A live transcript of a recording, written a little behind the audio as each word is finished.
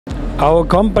Our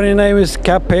company name is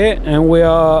Capé, and we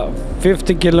are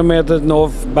 50 kilometers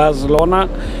north of Barcelona.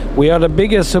 We are the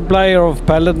biggest supplier of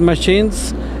pallet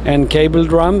machines and cable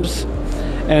drums,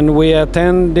 and we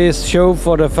attend this show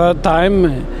for the third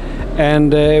time,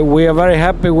 and we are very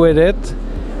happy with it.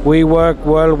 We work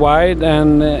worldwide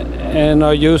and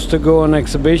are used to go on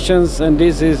exhibitions, and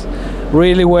this is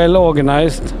really well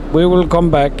organized. We will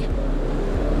come back.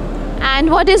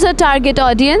 And what is your target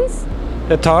audience?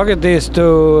 The target is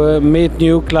to meet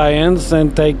new clients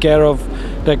and take care of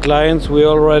the clients we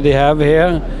already have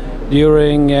here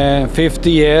during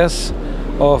 50 years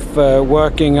of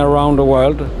working around the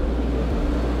world.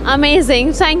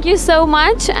 Amazing. Thank you so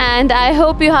much, and I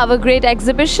hope you have a great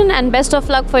exhibition and best of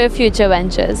luck for your future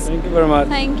ventures. Thank you very much.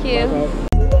 Thank you.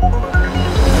 Bye-bye.